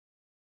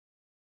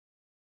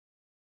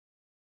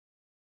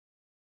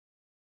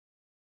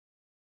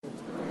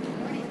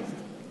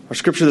Our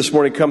scripture this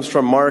morning comes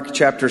from Mark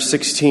chapter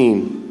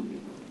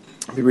 16.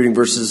 I'll be reading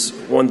verses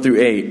 1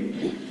 through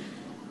 8.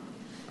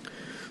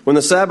 When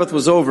the Sabbath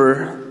was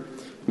over,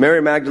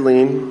 Mary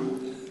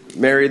Magdalene,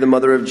 Mary the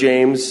mother of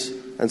James,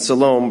 and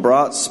Salome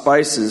brought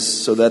spices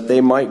so that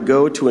they might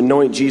go to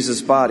anoint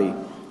Jesus' body.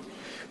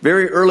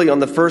 Very early on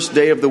the first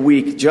day of the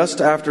week, just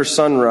after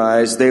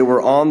sunrise, they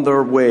were on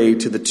their way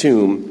to the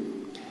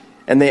tomb,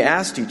 and they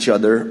asked each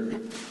other,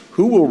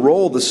 "Who will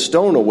roll the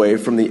stone away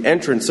from the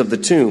entrance of the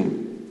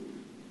tomb?"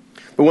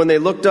 But when they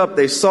looked up,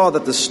 they saw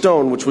that the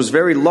stone, which was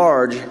very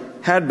large,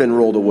 had been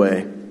rolled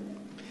away.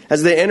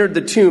 As they entered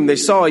the tomb, they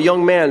saw a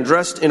young man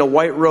dressed in a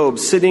white robe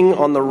sitting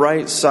on the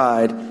right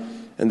side,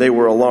 and they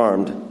were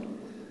alarmed.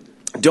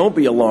 "Don't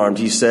be alarmed,"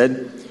 he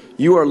said.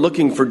 "You are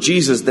looking for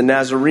Jesus the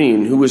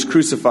Nazarene, who was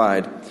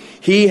crucified.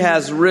 He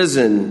has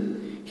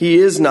risen. He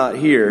is not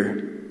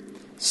here.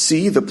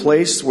 See the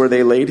place where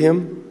they laid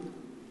him?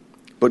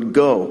 But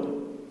go,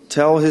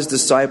 tell his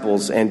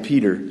disciples and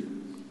Peter,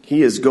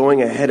 he is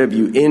going ahead of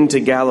you into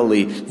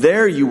Galilee.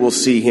 There you will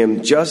see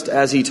him, just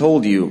as he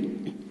told you."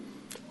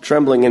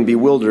 Trembling and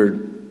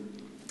bewildered,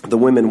 the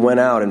women went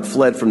out and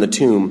fled from the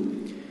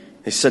tomb.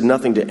 They said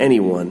nothing to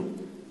anyone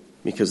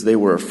because they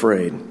were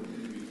afraid.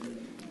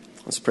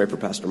 Let's pray for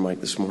Pastor Mike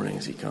this morning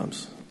as he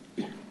comes.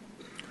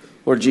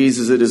 Lord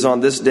Jesus, it is on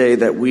this day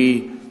that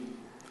we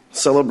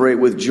celebrate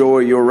with joy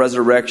your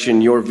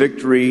resurrection, your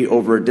victory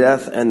over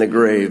death and the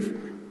grave.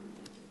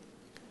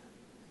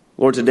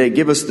 Lord, today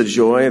give us the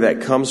joy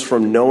that comes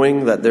from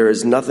knowing that there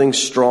is nothing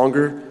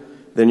stronger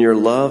than your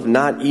love,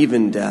 not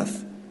even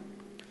death.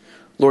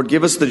 Lord,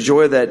 give us the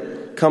joy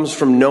that comes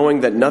from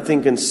knowing that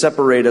nothing can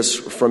separate us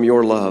from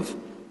your love.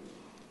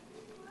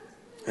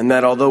 And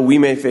that although we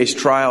may face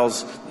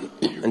trials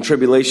and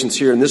tribulations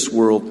here in this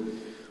world,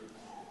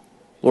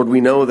 Lord,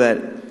 we know that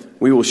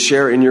we will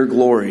share in your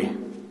glory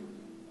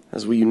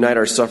as we unite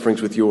our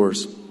sufferings with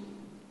yours.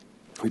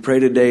 We pray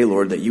today,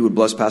 Lord, that you would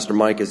bless Pastor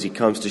Mike as he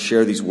comes to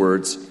share these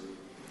words.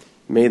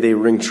 May they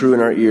ring true in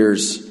our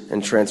ears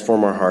and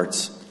transform our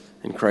hearts.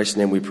 In Christ's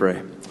name we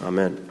pray.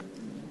 Amen.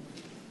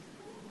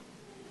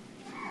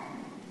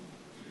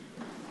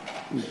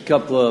 A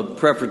couple of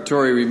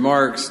prefatory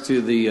remarks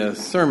to the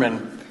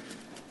sermon.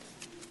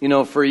 You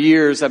know, for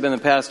years, I've been the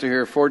pastor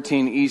here,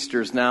 14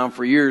 Easters now.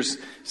 For years,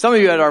 some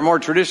of you at our more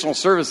traditional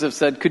service have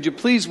said, "Could you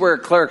please wear a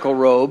clerical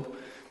robe?"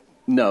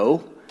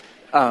 No.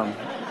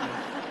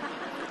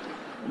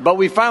 But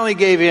we finally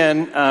gave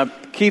in.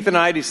 Keith and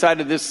I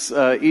decided this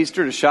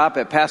Easter to shop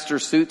at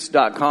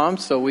pastorsuits.com.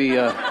 So we,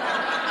 yeah.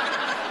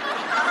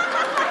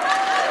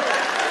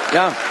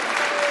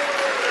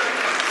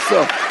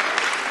 So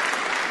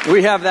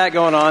we have that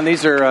going on.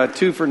 These are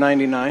 2 for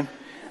 $99.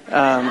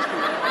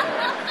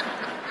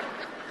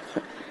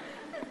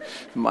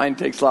 Mine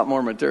takes a lot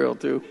more material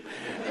too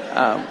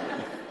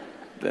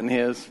than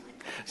his.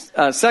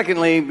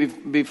 Secondly,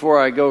 before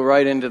I go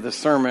right into the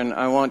sermon,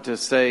 I want to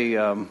say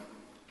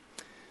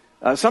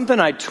something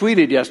I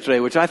tweeted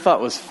yesterday, which I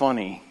thought was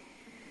funny.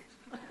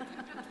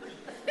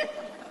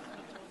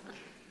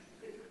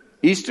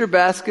 Easter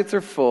baskets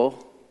are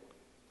full,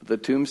 but the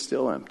tomb's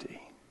still empty.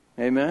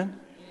 Amen?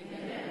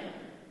 Amen.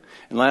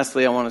 And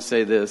lastly, I want to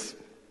say this.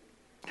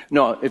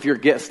 No, if you're a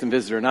guest and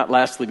visitor, not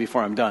lastly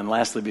before I'm done,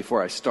 lastly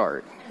before I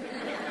start.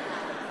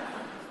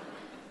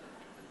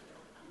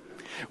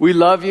 We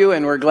love you,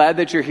 and we're glad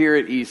that you're here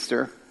at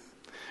Easter.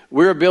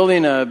 We're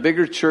building a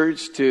bigger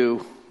church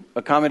to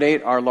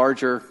accommodate our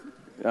larger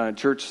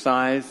church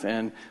size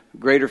and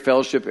greater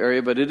fellowship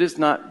area, but it is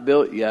not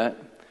built yet.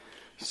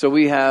 So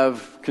we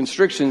have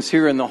constrictions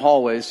here in the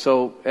hallways.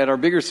 So at our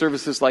bigger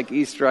services like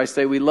Easter, I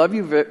say we love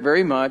you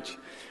very much.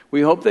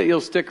 We hope that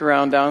you'll stick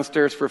around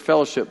downstairs for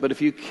fellowship. But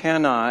if you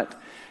cannot,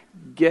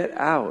 get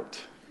out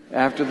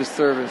after the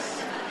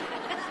service.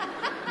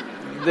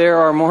 There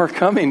are more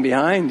coming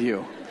behind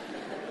you.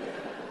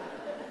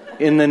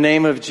 In the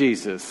name of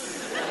Jesus.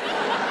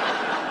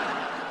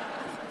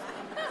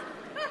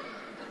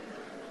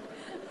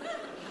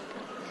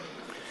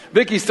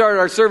 Vicki started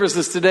our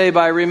services today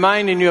by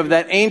reminding you of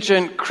that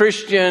ancient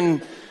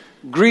Christian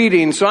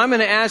greeting. So I'm going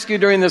to ask you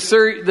during the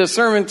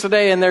sermon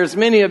today, and there's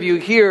many of you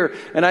here,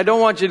 and I don't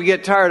want you to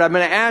get tired. I'm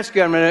going to ask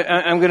you, I'm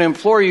going to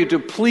implore you to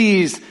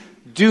please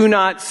do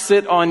not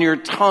sit on your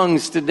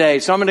tongues today.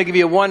 So I'm going to give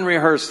you one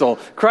rehearsal.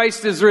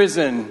 Christ is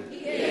risen.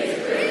 He is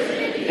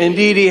risen.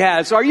 Indeed he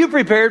has. So are you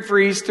prepared for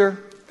Easter?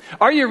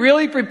 Are you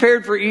really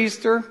prepared for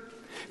Easter?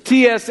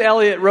 T.S.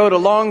 Eliot wrote a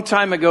long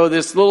time ago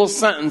this little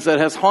sentence that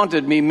has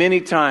haunted me many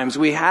times.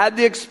 We had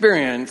the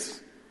experience,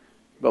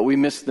 but we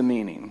missed the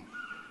meaning.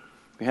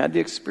 We had the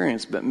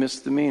experience, but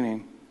missed the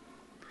meaning.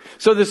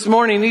 So this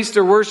morning,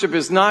 Easter worship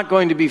is not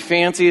going to be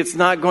fancy. It's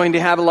not going to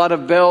have a lot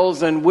of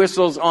bells and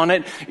whistles on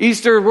it.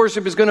 Easter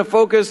worship is going to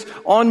focus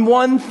on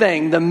one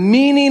thing, the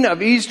meaning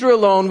of Easter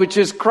alone, which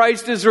is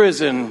Christ is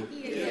risen.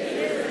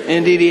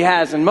 Indeed he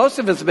has. And most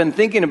of us have been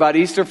thinking about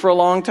Easter for a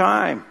long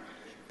time.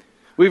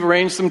 We've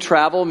arranged some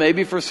travel,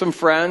 maybe for some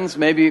friends,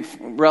 maybe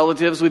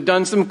relatives. We've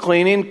done some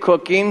cleaning,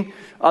 cooking,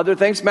 other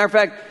things. Matter of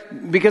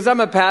fact, because I'm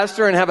a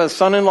pastor and have a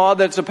son-in-law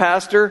that's a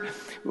pastor,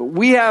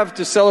 we have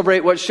to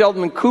celebrate what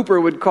Sheldon Cooper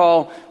would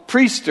call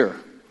Priester.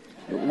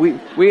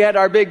 We had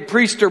our big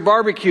Priester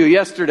barbecue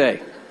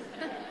yesterday.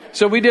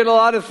 So we did a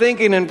lot of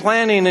thinking and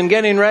planning and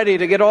getting ready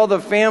to get all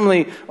the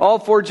family, all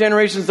 4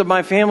 generations of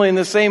my family in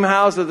the same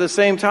house at the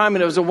same time.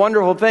 And it was a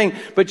wonderful thing.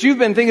 But you've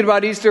been thinking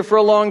about Easter for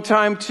a long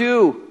time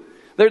too.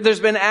 There's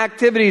been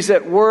activities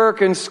at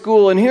work and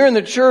school. And here in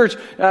the church,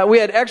 we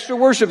had extra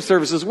worship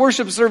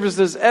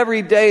services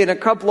every day and a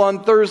couple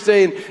on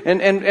Thursday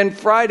and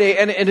Friday.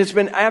 And it's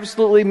been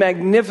absolutely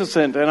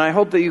magnificent. And I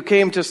hope that you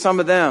came to some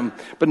of them.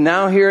 But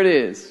now here it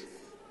is.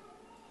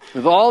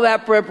 With all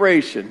that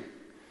preparation,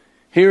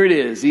 here it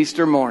is,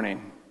 Easter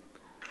morning.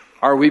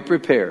 Are we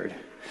prepared?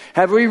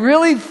 Have we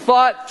really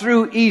thought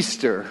through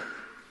Easter?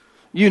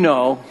 You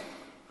know,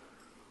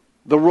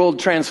 the world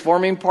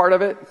transforming part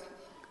of it.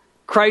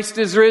 Christ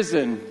is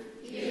risen.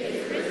 He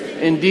is risen.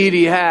 Indeed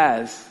he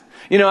has.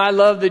 You know, I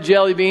love the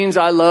jelly beans.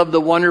 I love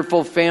the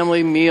wonderful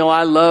family meal.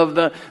 I love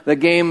the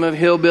game of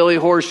hillbilly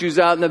horseshoes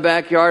out in the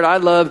backyard. I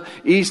love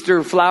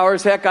Easter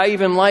flowers. Heck, I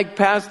even like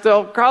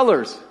pastel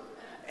colors.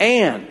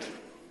 And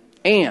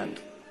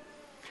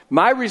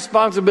my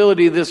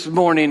responsibility this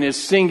morning is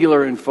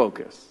singular in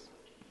focus.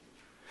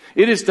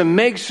 It is to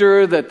make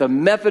sure that the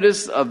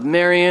Methodists of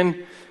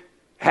Marion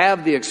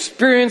have the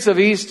experience of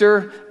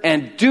Easter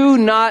and do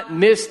not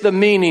miss the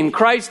meaning.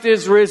 Christ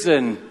is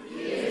risen.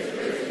 He is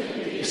risen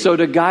indeed. So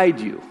to guide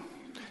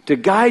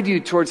you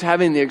towards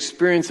having the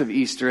experience of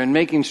Easter and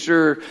making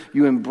sure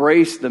you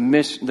embrace the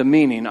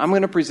meaning, I'm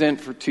going to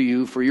present to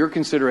you for your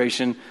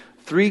consideration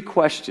 3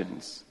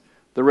 questions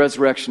the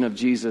resurrection of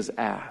Jesus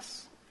asks.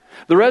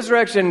 The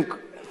resurrection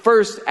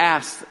first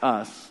asks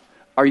us,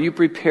 are you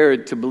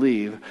prepared to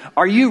believe?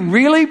 Are you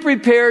really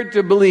prepared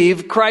to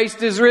believe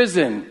Christ is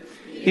risen?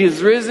 He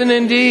is risen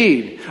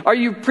indeed. Are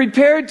you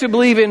prepared to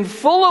believe in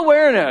full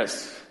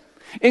awareness,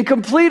 in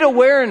complete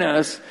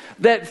awareness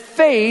that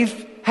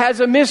faith has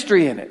a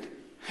mystery in it?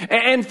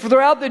 And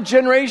throughout the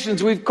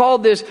generations, we've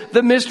called this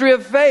the mystery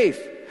of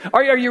faith.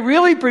 Are you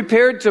really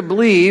prepared to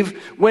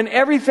believe when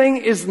everything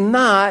is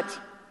not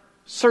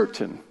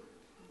certain?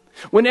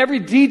 When every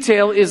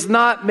detail is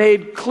not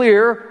made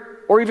clear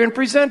or even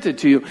presented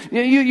to you?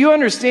 You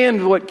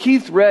understand what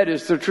Keith read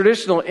is the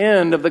traditional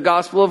end of the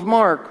Gospel of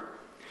Mark.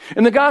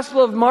 And the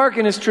Gospel of Mark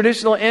in its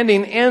traditional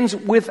ending ends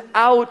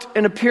without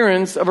an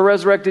appearance of a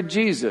resurrected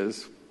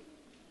Jesus.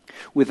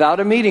 Without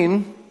a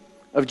meeting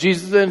of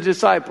Jesus and his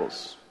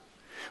disciples.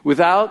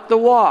 Without the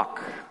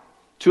walk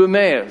to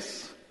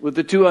Emmaus with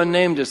the 2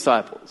 unnamed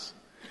disciples.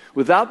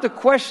 Without the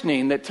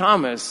questioning that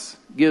Thomas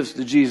gives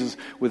to Jesus.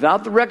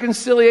 Without the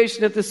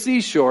reconciliation at the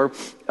seashore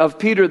of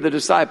Peter the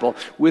disciple.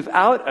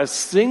 Without a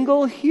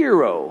single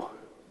hero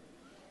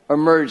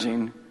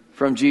emerging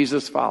from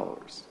Jesus'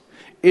 followers.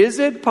 Is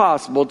it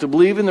possible to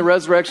believe in the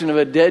resurrection of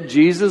a dead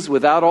Jesus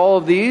without all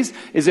of these?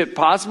 Is it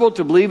possible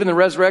to believe in the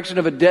resurrection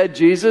of a dead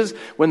Jesus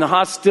when the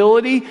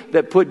hostility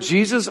that put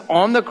Jesus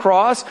on the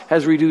cross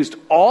has reduced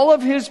all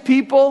of his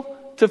people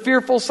to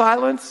fearful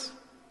silence?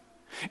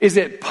 Is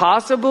it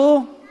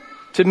possible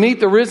to meet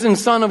the risen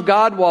Son of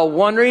God while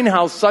wondering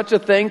how such a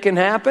thing can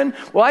happen?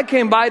 Well, I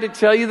came by to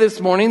tell you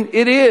this morning,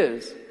 it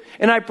is.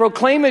 And I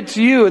proclaim it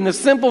to you in the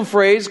simple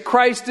phrase,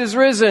 Christ is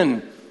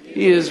risen.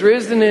 He is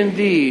risen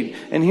indeed.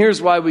 And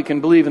here's why we can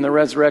believe in the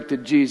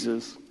resurrected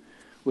Jesus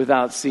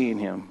without seeing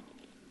him.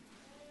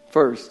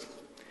 First,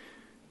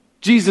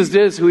 Jesus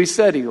is who he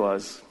said he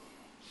was.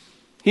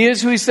 He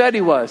is who he said he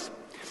was.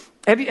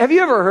 Have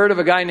you ever heard of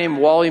a guy named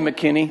Wally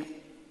McKinney?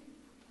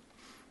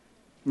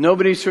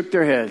 Nobody shook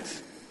their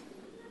heads.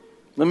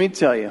 Let me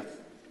tell you.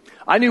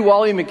 I knew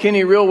Wally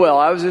McKinney real well.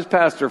 I was his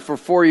pastor for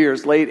 4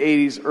 years, late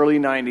 80s, early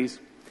 90s.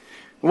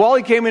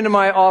 Wally came into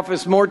my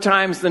office more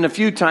times than a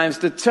few times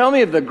to tell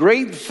me of the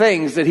great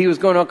things that he was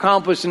going to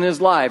accomplish in his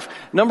life.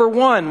 Number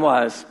 1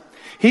 was,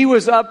 he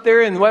was up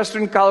there in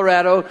western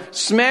Colorado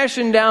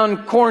smashing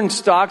down corn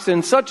stalks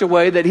in such a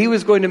way that he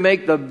was going to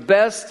make the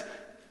best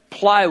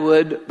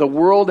plywood the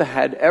world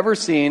had ever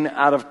seen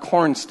out of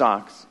corn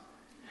stalks.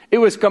 It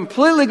was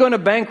completely going to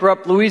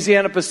bankrupt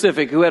Louisiana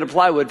Pacific, who had a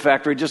plywood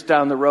factory just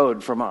down the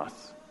road from us.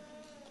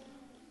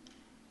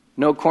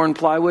 No corn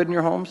plywood in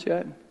your homes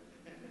yet?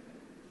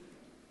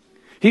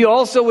 He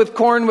also, with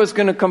corn, was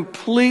going to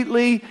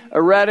completely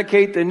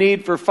eradicate the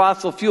need for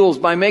fossil fuels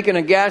by making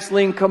a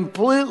gasoline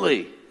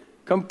completely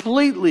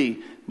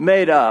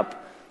made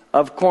up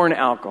of corn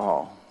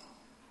alcohol.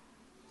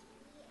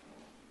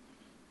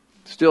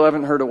 Still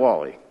haven't heard of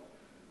Wally.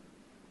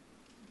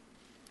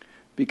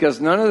 Because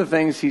none of the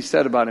things he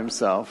said about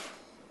himself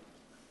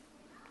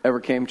ever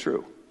came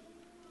true.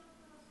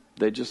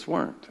 They just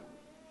weren't.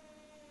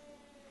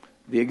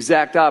 The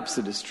exact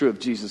opposite is true of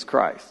Jesus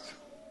Christ.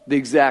 The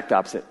exact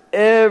opposite.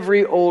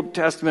 Every Old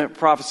Testament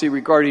prophecy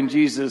regarding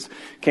Jesus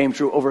came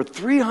true. Over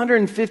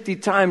 350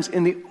 times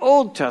in the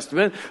Old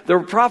Testament, there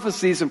were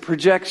prophecies and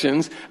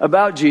projections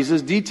about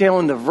Jesus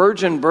detailing the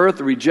virgin birth,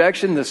 the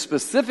rejection, the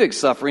specific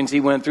sufferings he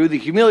went through, the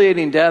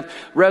humiliating death,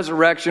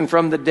 resurrection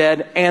from the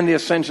dead, and the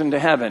ascension to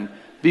heaven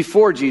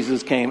before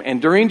Jesus came. And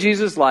during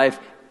Jesus' life,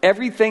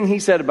 Everything he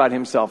said about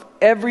himself,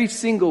 every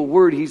single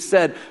word he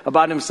said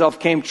about himself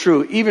came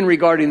true, even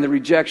regarding the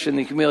rejection,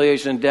 the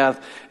humiliation,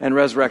 death, and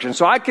resurrection.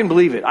 So I can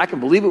believe it. I can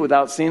believe it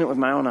without seeing it with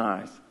my own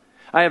eyes.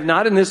 I have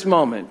not in this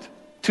moment,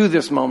 to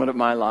this moment of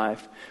my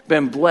life,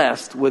 been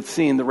blessed with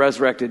seeing the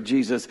resurrected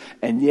Jesus,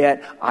 and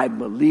yet I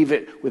believe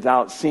it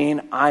without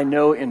seeing. I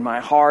know in my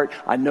heart,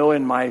 I know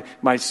in my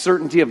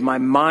certainty of my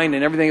mind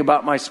and everything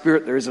about my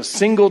spirit, there is a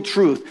single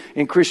truth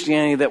in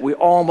Christianity that we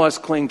all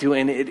must cling to,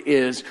 and it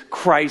is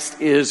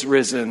Christ is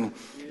risen.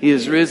 He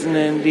is risen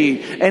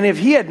indeed. And if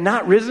he had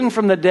not risen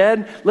from the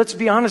dead, let's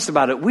be honest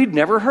about it, we'd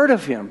never heard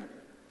of him.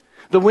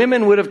 The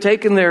women would have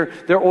taken their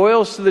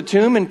oils to the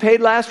tomb and paid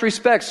last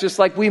respects, just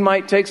like we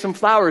might take some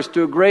flowers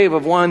to a grave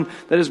of one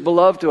that is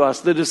beloved to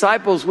us. The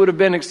disciples would have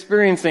been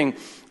experiencing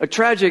a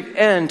tragic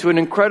end to an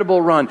incredible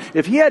run.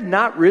 If he had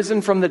not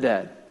risen from the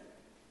dead,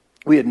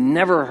 we had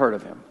never heard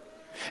of him.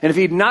 And if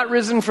he'd not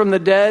risen from the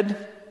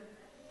dead,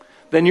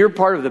 then you're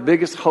part of the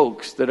biggest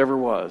hoax that ever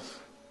was.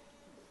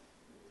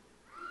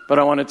 But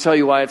I want to tell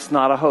you why it's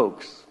not a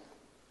hoax.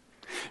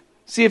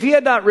 See, if he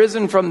had not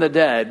risen from the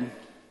dead,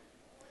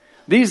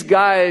 these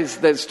guys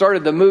that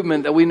started the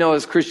movement that we know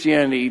as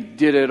Christianity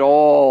did it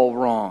all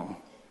wrong.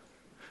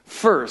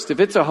 First, if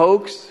it's a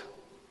hoax,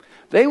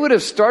 they would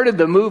have started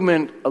the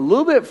movement a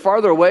little bit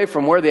farther away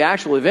from where the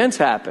actual events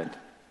happened.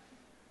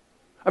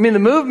 I mean, the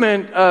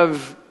movement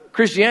of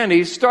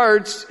Christianity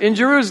starts in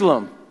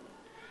Jerusalem.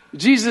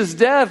 Jesus'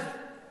 death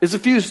is a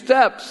few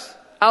steps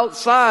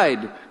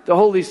outside the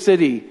holy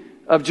city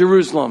of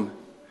Jerusalem.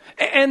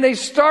 And they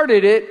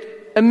started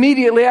it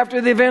immediately after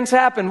the events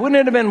happened. Wouldn't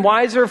it have been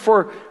wiser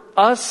for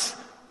us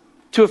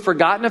to have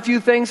forgotten a few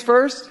things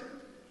first?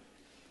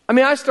 I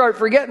mean, I start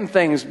forgetting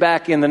things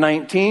back in the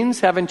 19s,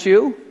 haven't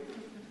you?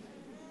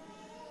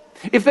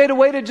 If they'd have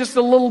waited just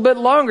a little bit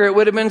longer, it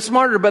would have been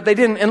smarter, but they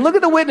didn't. And look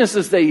at the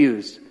witnesses they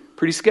used.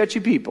 Pretty sketchy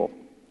people.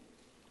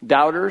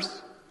 Doubters,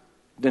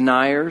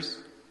 deniers,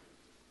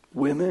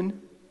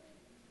 women.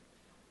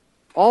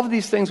 All of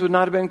these things would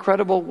not have been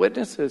credible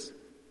witnesses.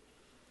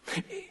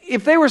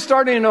 If they were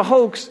starting a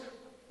hoax,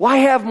 why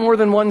have more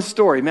than one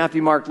story?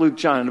 Matthew, Mark, Luke,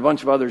 John, and a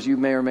bunch of others you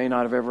may or may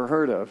not have ever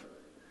heard of.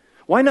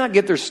 Why not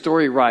get their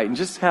story right and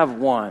just have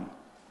one?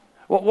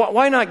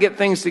 Why not get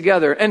things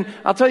together? And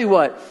I'll tell you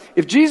what,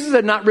 if Jesus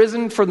had not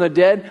risen from the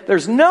dead,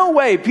 there's no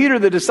way Peter,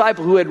 the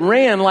disciple who had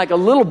ran like a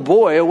little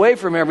boy away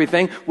from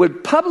everything,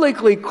 would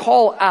publicly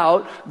call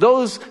out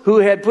those who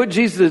had put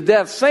Jesus to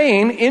death,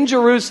 saying in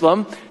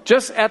Jerusalem,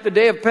 just at the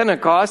day of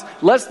Pentecost,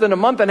 less than a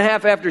month and a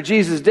half after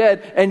Jesus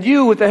dead, and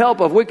you with the help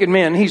of wicked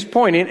men, he's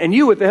pointing, and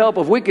you with the help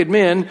of wicked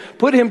men,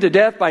 put him to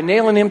death by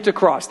nailing him to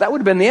cross. That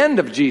would have been the end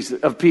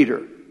of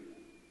Peter,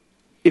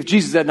 if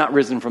Jesus had not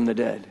risen from the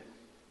dead.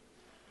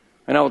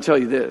 And I will tell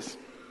you this.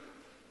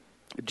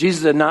 If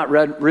Jesus had not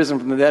risen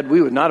from the dead,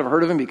 we would not have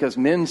heard of him, because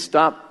men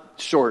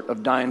stopped short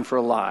of dying for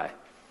a lie.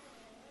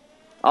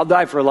 I'll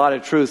die for a lot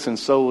of truths, and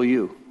so will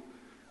you.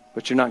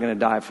 But you're not going to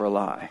die for a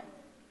lie.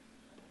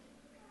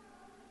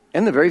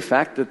 And the very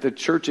fact that the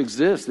church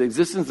exists, the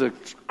existence of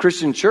the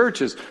Christian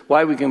church, is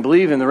why we can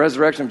believe in the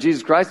resurrection of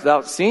Jesus Christ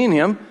without seeing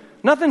him.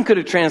 Nothing could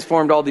have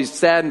transformed all these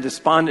sad and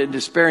despondent and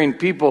despairing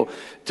people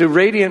to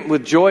radiant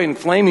with joy and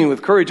flaming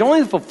with courage.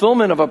 Only the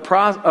fulfillment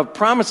of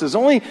promises,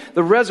 only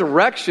the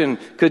resurrection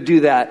could do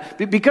that.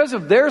 Because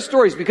of their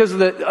stories, because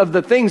of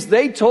the things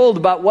they told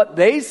about what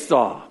they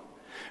saw.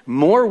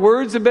 More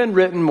words have been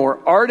written, more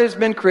art has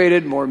been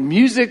created, more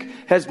music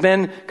has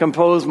been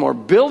composed, more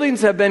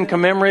buildings have been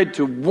commemorated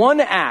to one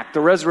act,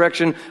 the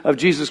resurrection of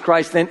Jesus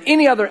Christ, than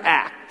any other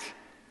act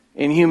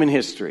in human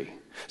history.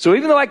 So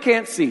even though I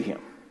can't see him,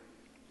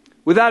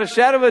 without a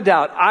shadow of a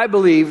doubt, I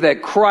believe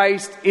that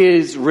Christ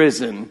is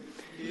risen.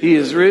 He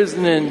is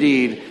risen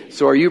indeed.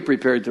 So are you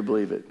prepared to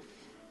believe it?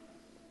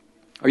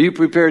 Are you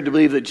prepared to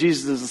believe that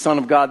Jesus is the Son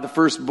of God, the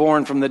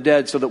firstborn from the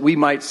dead, so that we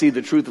might see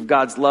the truth of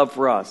God's love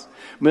for us?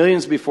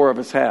 Millions before of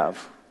us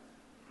have.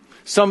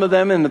 Some of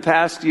them in the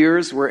past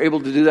years were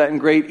able to do that in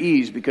great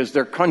ease because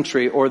their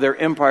country or their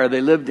empire they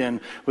lived in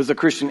was the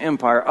Christian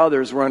empire.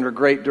 Others were under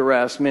great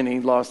duress. Many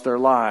lost their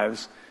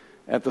lives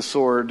at the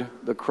sword,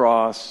 the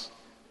cross,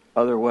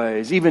 other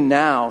ways. Even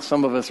now,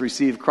 some of us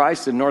receive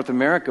Christ in North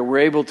America. We're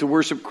able to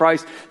worship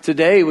Christ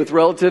today with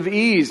relative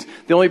ease.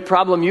 The only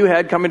problem you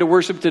had coming to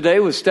worship today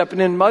was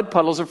stepping in mud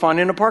puddles or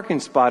finding a parking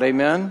spot.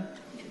 Amen?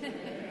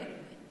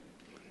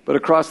 But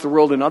across the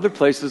world in other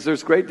places,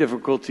 there's great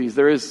difficulties.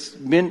 There is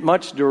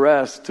much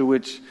duress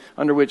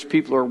under which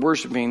people are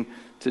worshiping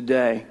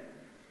today.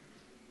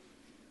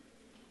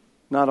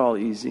 Not all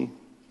easy.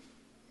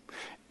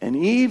 And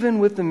even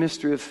with the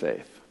mystery of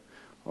faith,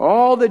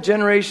 all the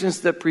generations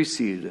that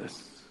preceded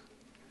us,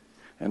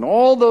 and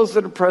all those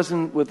that are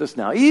present with us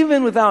now,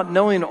 even without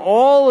knowing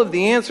all of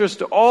the answers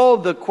to all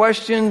of the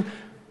questions,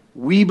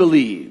 we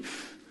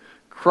believe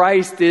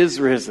Christ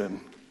is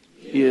risen.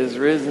 He is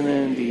risen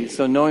indeed.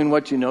 So knowing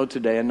what you know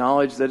today, a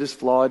knowledge that is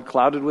flawed,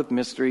 clouded with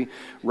mystery,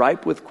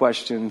 ripe with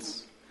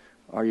questions,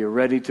 are you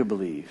ready to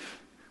believe?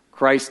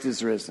 Christ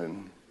is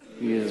risen.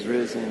 He is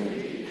risen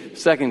indeed.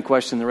 Second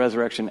question the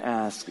resurrection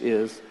asks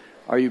is,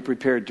 are you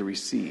prepared to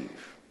receive?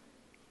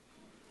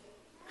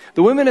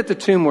 The women at the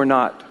tomb were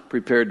not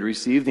prepared to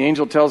receive. The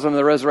angel tells them of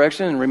the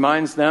resurrection and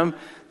reminds them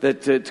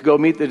that to go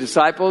meet the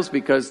disciples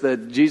because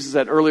Jesus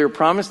had earlier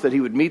promised that he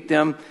would meet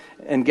them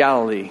in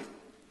Galilee.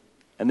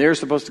 And they're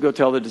supposed to go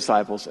tell the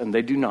disciples, and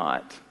they do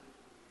not.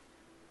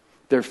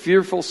 Their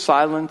fearful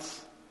silence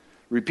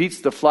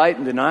repeats the flight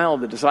and denial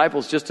of the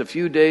disciples just a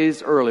few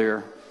days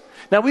earlier.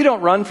 Now, we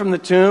don't run from the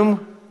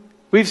tomb.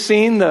 We've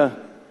seen the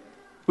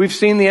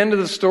end of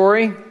the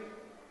story.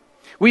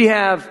 We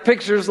have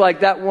pictures like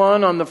that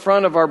one on the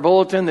front of our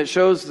bulletin that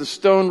shows the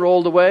stone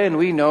rolled away, and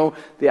we know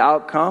the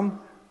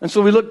outcome. And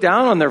so we look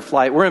down on their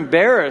flight. We're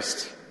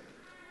embarrassed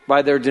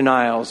by their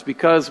denials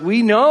because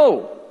we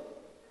know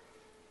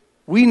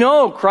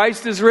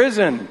Christ is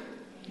risen.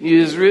 He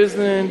is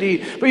risen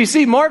indeed. But you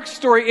see, Mark's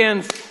story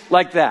ends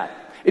like that.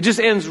 It just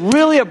ends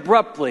really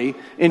abruptly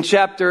in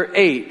chapter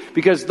 8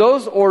 because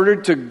those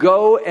ordered to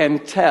go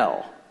and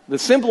tell, the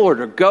simple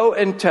order, go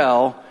and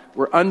tell,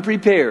 were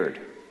unprepared.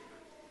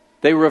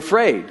 They were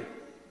afraid,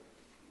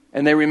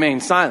 and they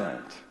remained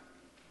silent.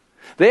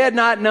 They had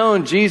not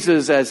known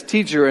Jesus as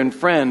teacher and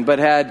friend,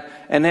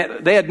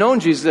 they had known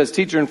Jesus as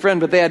teacher and friend,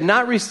 but they had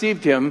not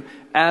received him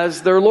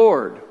as their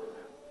Lord.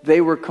 They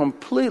were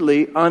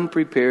completely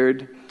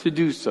unprepared to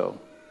do so.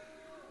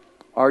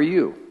 Are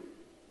you?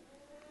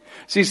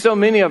 See, so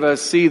many of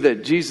us see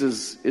that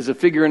Jesus is a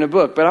figure in a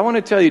book, but I want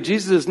to tell you,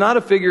 Jesus is not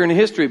a figure in a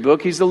history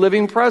book. He's a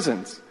living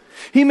presence.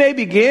 He may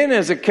begin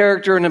as a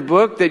character in a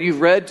book that you've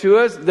read to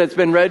us, that's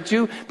been read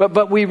to,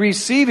 but we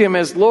receive him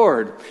as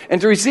Lord. And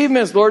to receive him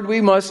as Lord,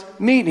 we must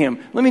meet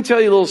him. Let me tell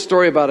you a little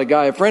story about a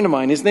guy, a friend of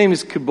mine. His name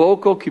is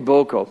Kiboko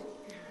Kiboko.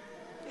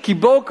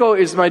 Kiboko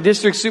is my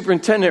district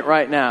superintendent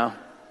right now.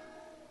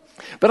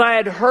 But I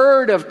had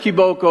heard of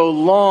Kiboko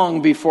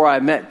long before I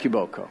met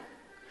Kiboko.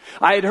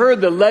 I had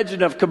heard the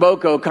legend of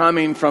Kiboko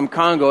coming from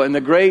Congo and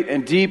the great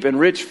and deep and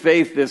rich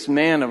faith this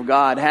man of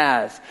God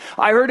has.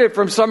 I heard it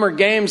from summer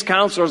games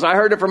counselors. I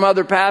heard it from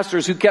other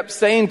pastors who kept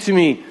saying to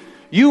me,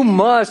 you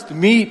must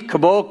meet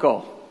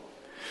Kiboko.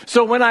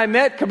 So when I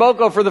met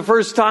Kiboko for the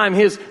first time,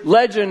 his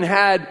legend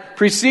had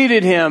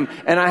preceded him.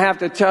 And I have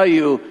to tell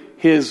you,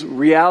 his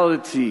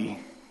reality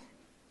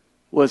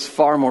was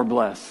far more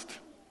blessed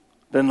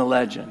than the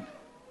legend.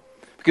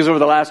 Because over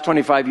the last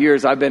 25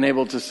 years, I've been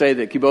able to say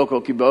that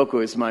Kiboko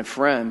Kiboko is my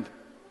friend.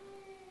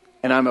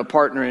 And I'm a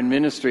partner in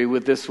ministry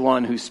with this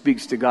one who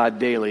speaks to God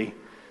daily,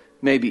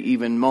 maybe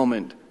even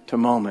moment to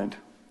moment.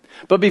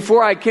 But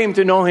before I came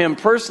to know him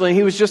personally,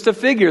 he was just a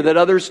figure that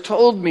others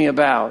told me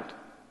about.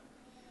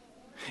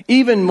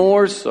 Even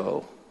more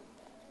so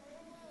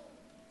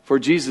for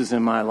Jesus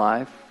in my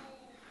life.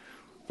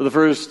 For the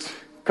first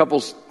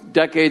couple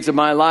decades of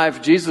my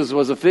life, Jesus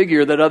was a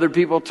figure that other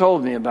people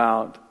told me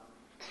about.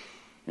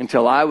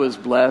 Until I was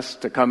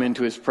blessed to come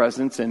into his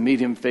presence and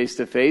meet him face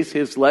to face.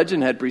 His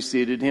legend had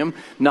preceded him.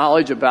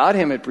 Knowledge about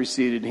him had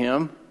preceded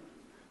him.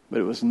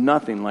 But it was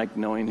nothing like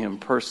knowing him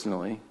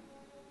personally.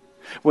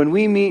 When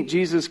we meet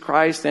Jesus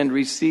Christ and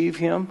receive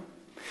him,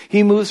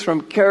 he moves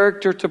from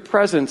character to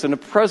presence, and a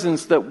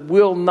presence that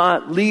will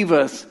not leave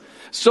us.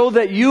 So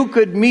that you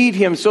could meet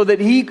him, so that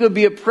he could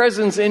be a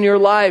presence in your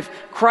life.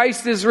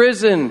 Christ is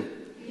risen.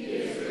 He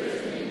is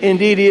risen.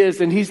 Indeed he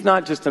is. And he's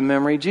not just a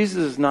memory.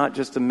 Jesus is not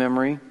just a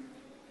memory.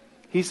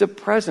 He's a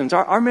presence.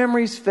 Our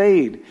memories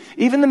fade.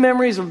 Even the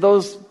memories of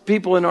those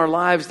people in our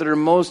lives that are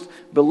most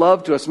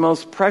beloved to us,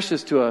 most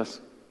precious to us.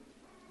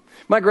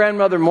 My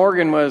grandmother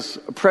Morgan was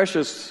a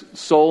precious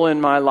soul in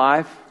my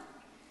life.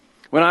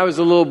 When I was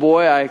a little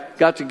boy, I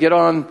got to get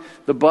on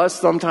the bus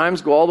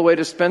sometimes, go all the way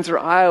to Spencer,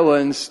 Iowa,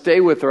 and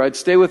stay with her. I'd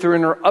stay with her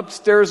in her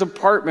upstairs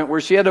apartment where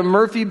she had a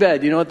Murphy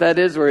bed. You know what that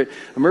is? A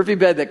Murphy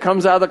bed that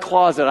comes out of the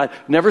closet. I'd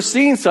never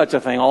seen such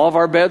a thing. All of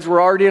our beds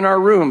were already in our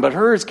room, but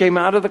hers came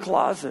out of the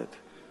closet.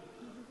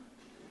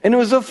 And it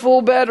was a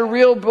full bed, a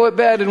real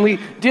bed, and we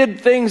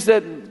did things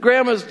that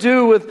grandmas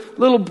do with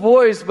little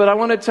boys. But I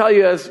want to tell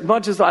you, as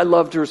much as I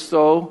loved her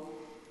so,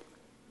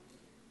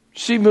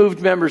 she moved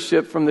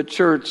membership from the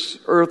church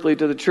earthly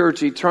to the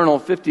church eternal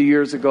 50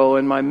 years ago,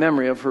 and my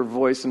memory of her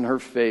voice and her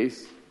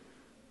face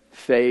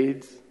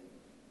fades.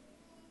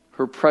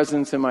 Her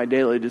presence in my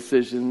daily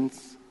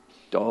decisions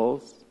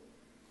dulls.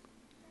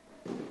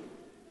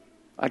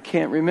 I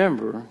can't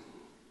remember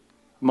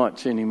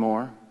much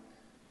anymore.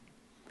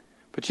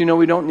 But you know,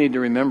 we don't need to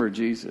remember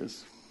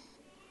Jesus.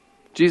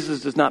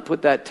 Jesus does not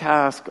put that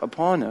task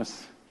upon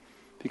us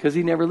because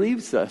he never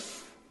leaves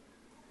us.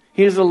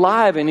 He is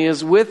alive and he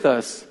is with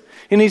us.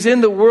 And he's in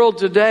the world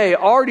today,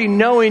 already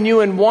knowing you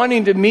and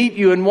wanting to meet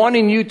you and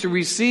wanting you to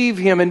receive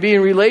him and be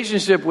in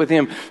relationship with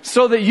him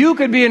so that you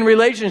could be in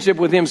relationship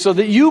with him, so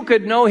that you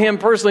could know him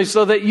personally,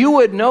 so that you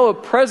would know a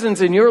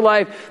presence in your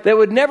life that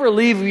would never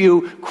leave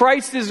you.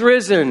 Christ is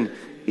risen.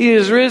 He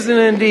is risen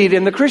indeed.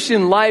 And the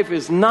Christian life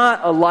is not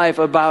a life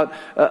of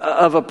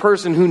a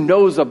person who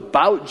knows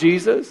about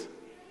Jesus,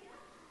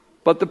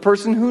 but the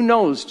person who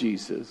knows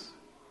Jesus.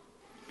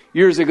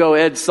 Years ago,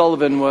 Ed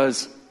Sullivan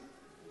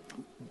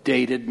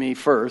dated me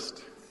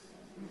first.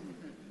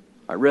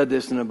 I read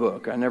this in a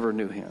book. I never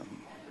knew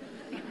him.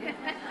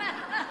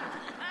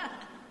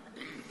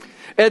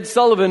 Ed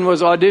Sullivan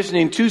was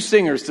auditioning 2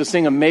 singers to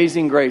sing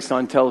Amazing Grace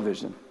on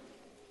television.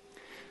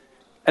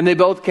 And they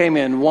both came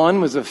in. One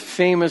was a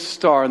famous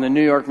star in the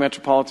New York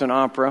Metropolitan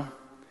Opera.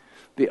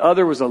 The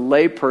other was a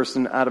lay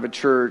person out of a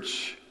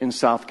church in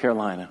South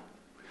Carolina.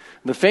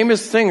 The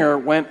famous singer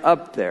went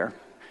up there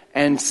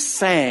and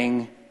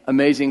sang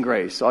Amazing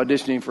Grace,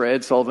 auditioning for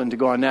Ed Sullivan to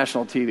go on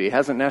national TV.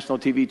 Hasn't national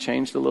TV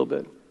changed a little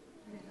bit?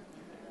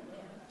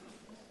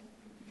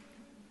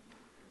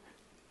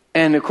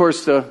 And of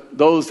course,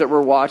 those that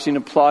were watching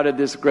applauded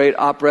this great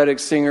operatic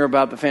singer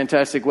about the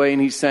fantastic way,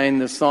 and he sang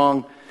this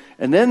song.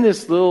 And then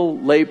this little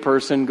lay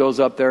person goes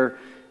up there,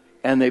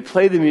 and they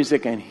play the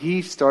music, and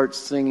he starts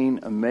singing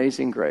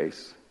Amazing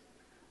Grace.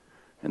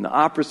 And the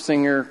opera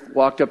singer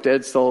walked up to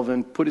Ed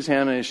Sullivan, put his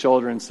hand on his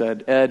shoulder, and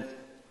said, "Ed,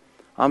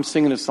 I'm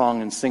singing a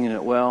song and singing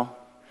it well,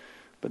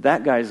 but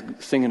that guy's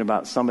singing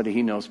about somebody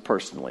he knows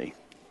personally.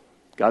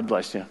 God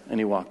bless you." And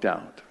he walked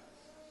out.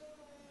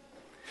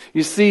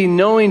 You see,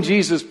 knowing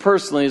Jesus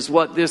personally is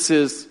what this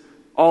is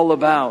all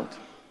about.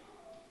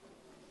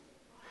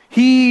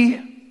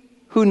 He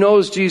who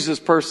knows Jesus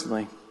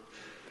personally,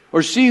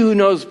 or she who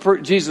knows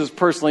Jesus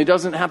personally,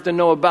 doesn't have to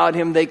know about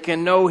him. They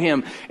can know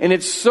him. And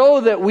it's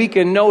so that we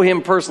can know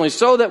him personally,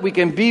 so that we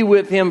can be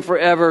with him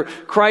forever.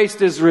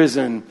 Christ is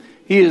risen.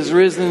 He is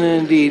risen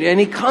indeed. And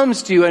he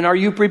comes to you, and are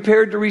you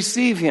prepared to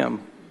receive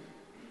him?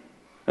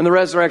 And the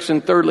resurrection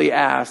thirdly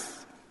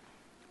asks,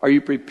 are you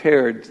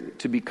prepared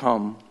to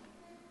become?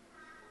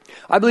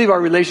 I believe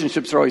our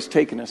relationships are always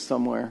taking us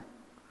somewhere.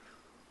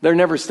 They're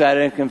never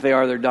static, and if they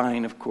are, they're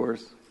dying, of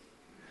course.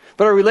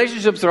 But our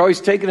relationships are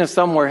always taking us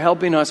somewhere,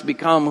 helping us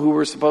become who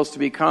we're supposed to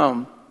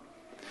become.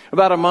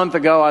 About a month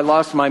ago, I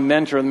lost my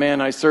mentor, the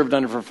man I served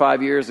under for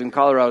 5 years in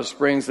Colorado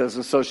Springs as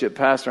associate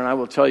pastor. And I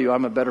will tell you,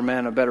 I'm a better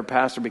man, a better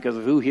pastor because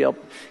of who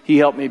he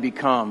helped me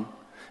become.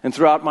 And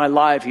throughout my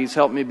life, he's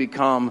helped me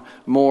become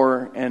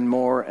more and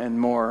more and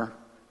more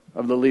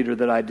of the leader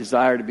that I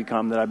desire to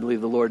become, that I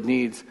believe the Lord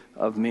needs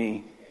of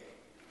me.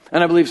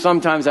 And I believe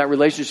sometimes that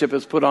relationship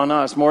is put on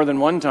us. More than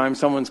one time,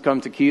 someone's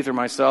come to Keith or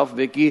myself,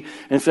 Vicki,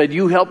 and said,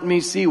 "You helped me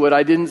see what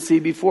I didn't see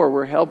before."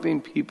 We're helping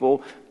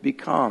people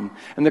become.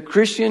 And the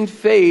Christian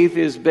faith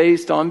is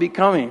based on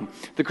becoming.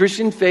 The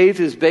Christian faith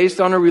is based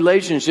on a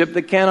relationship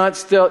that cannot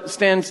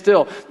stand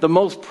still. The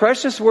most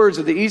precious words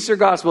of the Easter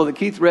Gospel that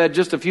Keith read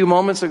just a few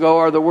moments ago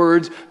are the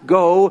words,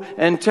 "Go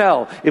and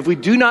tell." If we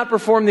do not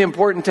perform the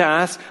important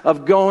task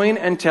of going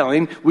and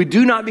telling, we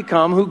do not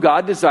become who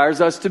God desires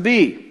us to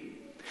be.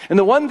 And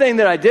the one thing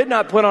that I did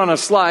not put on a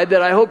slide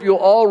that I hope you'll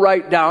all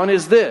write down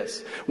is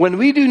this. When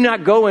we do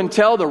not go and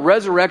tell, the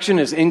resurrection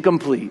is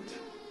incomplete.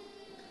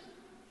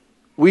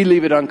 We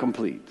leave it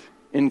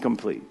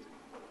incomplete.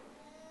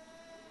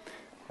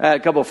 I had a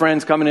couple of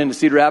friends coming into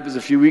Cedar Rapids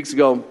a few weeks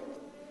ago,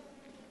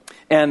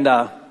 and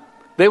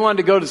they wanted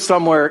to go to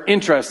somewhere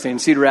interesting in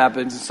Cedar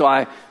Rapids. So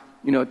I,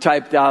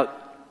 typed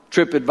out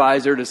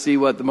TripAdvisor to see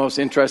what the most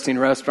interesting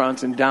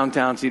restaurants in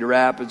downtown Cedar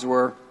Rapids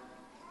were.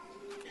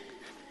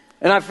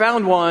 And I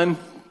found one,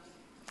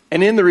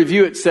 and in the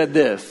review it said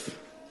this: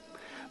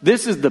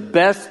 "This is the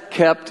best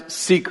kept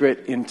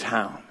secret in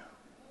town."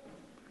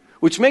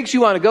 Which makes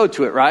you want to go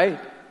to it, right?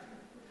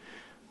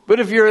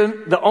 But if you're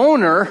the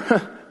owner,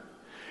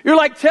 you're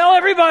like, "Tell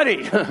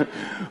everybody."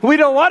 We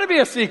don't want to be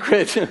a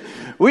secret.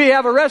 We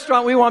have a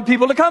restaurant we want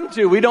people to come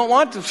to. We don't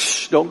want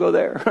to, don't go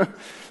there.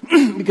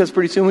 Because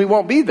pretty soon we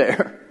won't be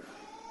there.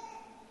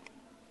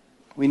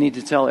 We need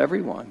to tell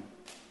everyone.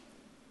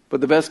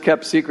 But the best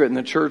kept secret in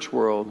the church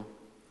world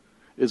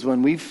is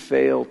when we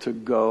fail to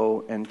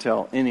go and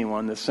tell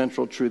anyone the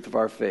central truth of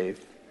our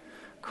faith.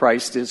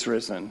 Christ is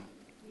risen.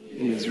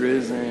 He's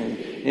risen.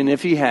 And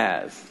if he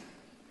has,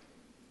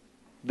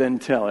 then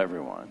tell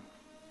everyone.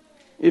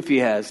 If he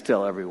has,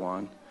 tell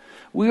everyone.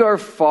 We are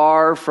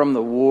far from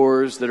the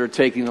wars that are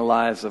taking the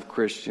lives of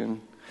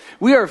Christians.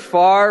 We are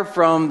far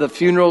from the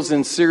funerals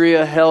in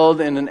Syria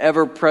held in an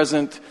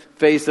ever-present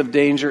face of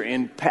danger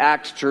in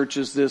packed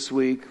churches this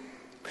week.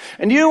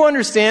 And do you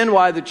understand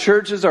why the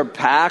churches are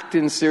packed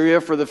in Syria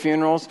for the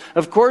funerals?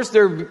 Of course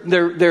they're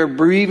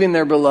bereaving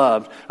their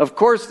beloved. Of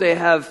course they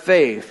have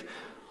faith.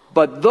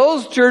 But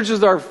those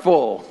churches are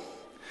full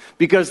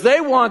because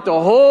they want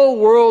the whole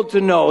world to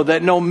know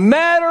that no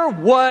matter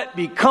what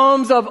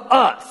becomes of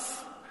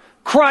us,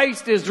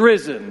 Christ is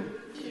risen.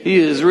 He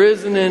is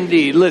risen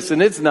indeed.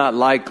 Listen, it's not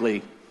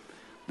likely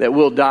that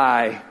we'll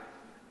die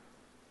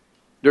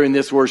during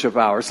this worship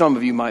hour. Some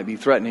of you might be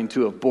threatening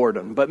to of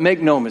boredom, but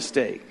make no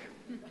mistake.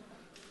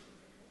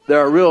 There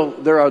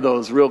are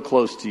those real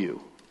close to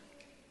you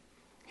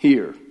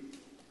here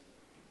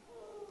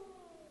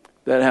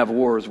that have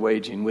wars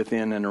waging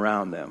within and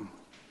around them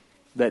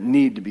that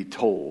need to be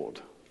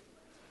told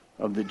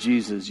of the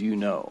Jesus you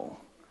know,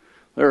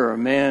 There are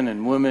men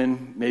and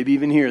women, maybe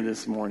even here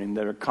this morning,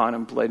 that are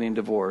contemplating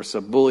divorce.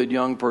 A bullied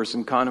young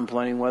person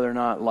contemplating whether or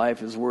not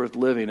life is worth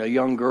living. A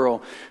young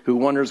girl who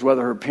wonders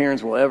whether her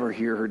parents will ever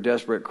hear her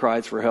desperate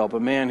cries for help. A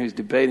man who's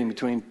debating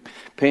between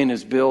paying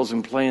his bills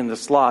and playing the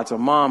slots. A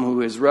mom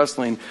who is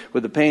wrestling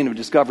with the pain of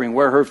discovering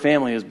where her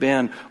family has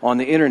been on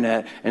the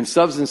internet. And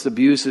substance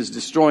abuse is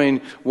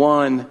destroying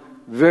one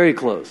very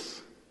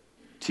close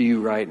to you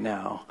right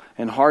now.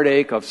 And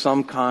heartache of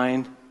some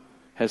kind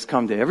has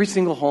come to every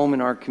single home in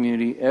our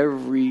community,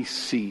 every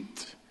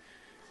seat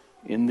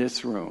in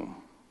this room.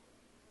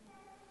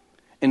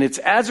 And it's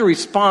as a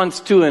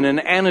response to and an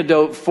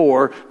antidote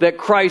for that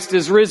Christ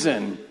is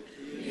risen.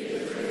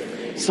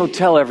 So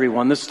tell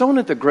everyone, the stone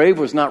at the grave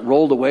was not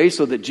rolled away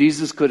so that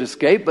Jesus could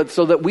escape, but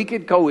so that we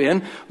could go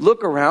in,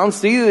 look around,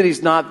 see that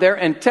he's not there,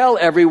 and tell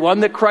everyone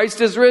that Christ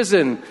is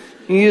risen.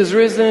 He is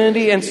risen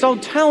indeed. And so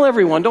tell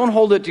everyone, don't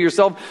hold it to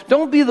yourself.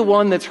 Don't be the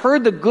one that's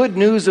heard the good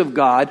news of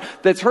God,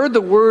 that's heard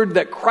the word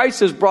that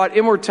Christ has brought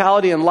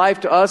immortality and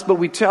life to us, but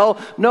we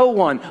tell no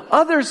one.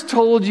 Others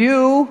told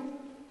you,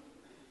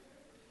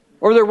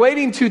 or they're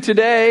waiting to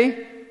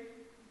today.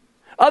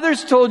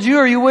 Others told you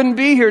or you wouldn't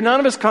be here. None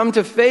of us come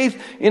to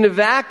faith in a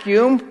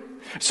vacuum.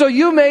 So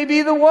you may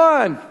be the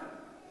one.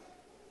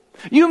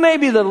 You may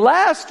be the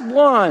last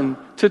one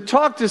to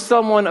talk to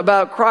someone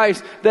about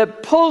Christ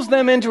that pulls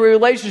them into a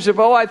relationship.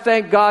 Oh, I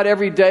thank God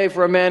every day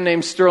for a man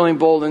named Sterling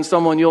Bolden,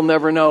 someone you'll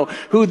never know,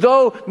 who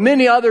though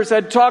many others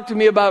had talked to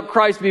me about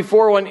Christ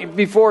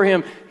before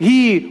him,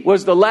 he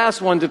was the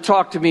last one to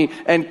talk to me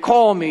and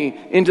call me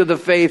into the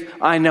faith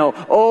I know.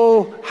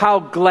 Oh, how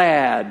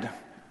glad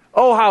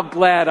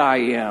I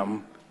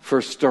am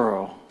for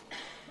Sterling.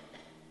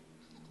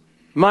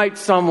 Might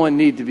someone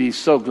need to be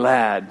so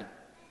glad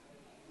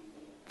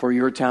for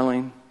your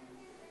telling?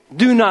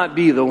 Do not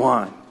be the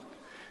one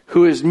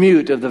who is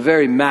mute of the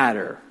very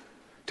matter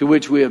to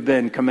which we have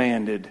been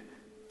commanded.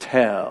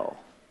 Tell.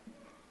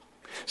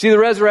 See, the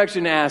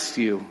resurrection asks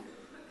you,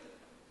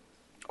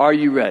 are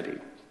you ready?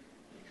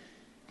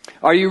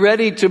 Are you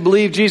ready to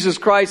believe Jesus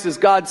Christ is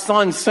God's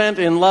Son sent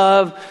in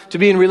love to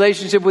be in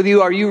relationship with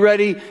you? Are you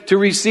ready to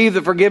receive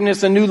the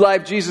forgiveness and new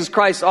life Jesus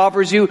Christ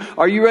offers you?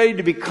 Are you ready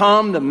to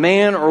become the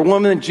man or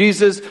woman that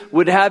Jesus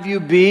would have you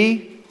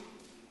be?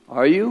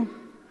 Are you?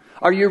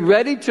 Are you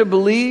ready to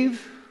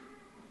believe?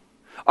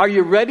 Are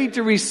you ready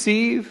to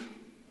receive?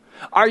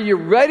 Are you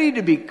ready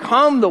to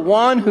become the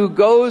one who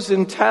goes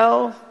and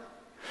tells?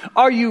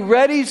 Are you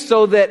ready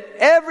so that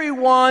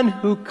everyone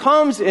who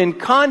comes in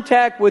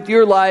contact with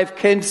your life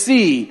can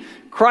see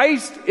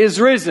Christ is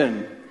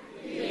risen?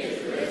 He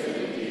is risen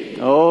indeed.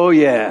 Oh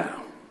yeah.